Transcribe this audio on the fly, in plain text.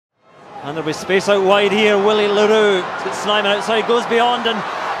And there'll be space out wide here. Willie LaRue, Snyman outside, goes beyond, and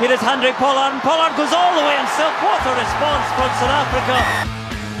here is Handre Pollard, and Pollard goes all the way himself. What a response from South Africa.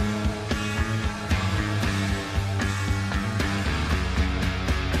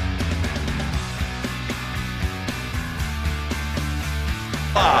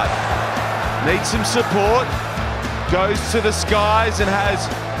 Needs some support, goes to the skies and has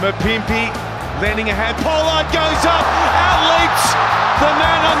Mapimpi lending a hand. Pollard goes up, outleaps the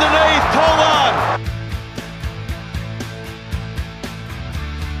man underneath. Pollard.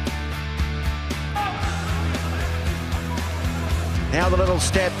 Now the little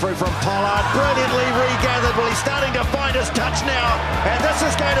step through from Pollard, brilliantly regathered. Well, he's starting to find his touch now, and this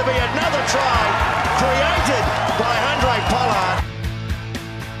is going to be another try created by Handre Pollard.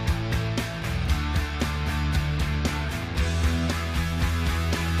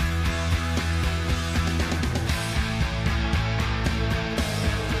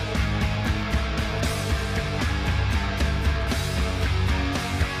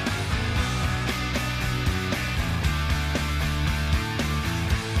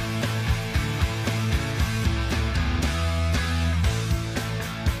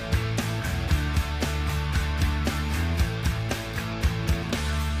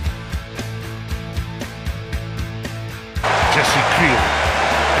 Jesse Creel,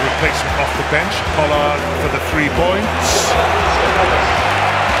 the replacement off the bench. Pollard for the 3 points.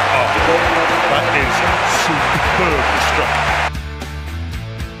 Oh, that is superbly struck.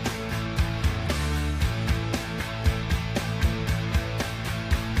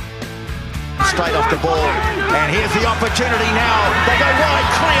 Straight off the ball, and here's the opportunity now. They go wide,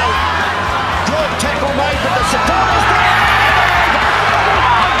 Creel. Good tackle made, but the support is there.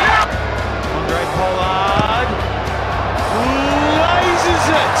 Handre Pollard lasers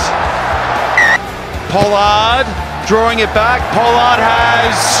it. Pollard drawing it back. Pollard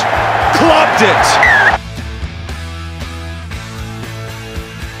has clubbed it.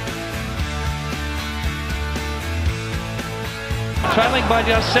 Trailing by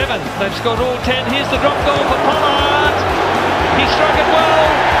just 7. They've scored all 10. Here's the drop goal for Pollard. He struck it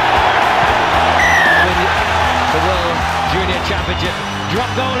well. The World Junior Championship. Drop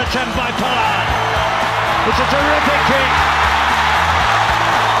goal attempt by Pollard. It's a terrific kick.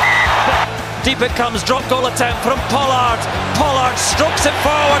 Deep it comes, drop goal attempt from Pollard. Pollard strokes it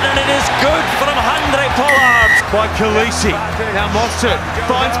forward, and it is good from Handre Pollard. By Khaleesi. Now Mostert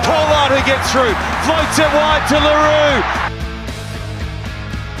finds Pollard, who gets through. Floats it wide to LaRue.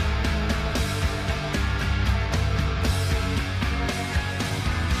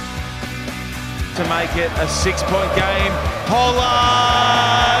 To make it a 6-point game.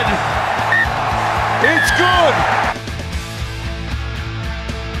 Pollard! It's good!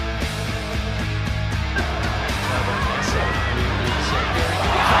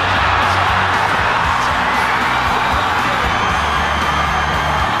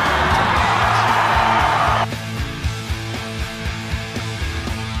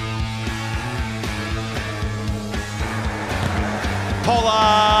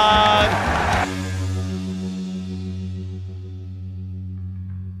 Pollard!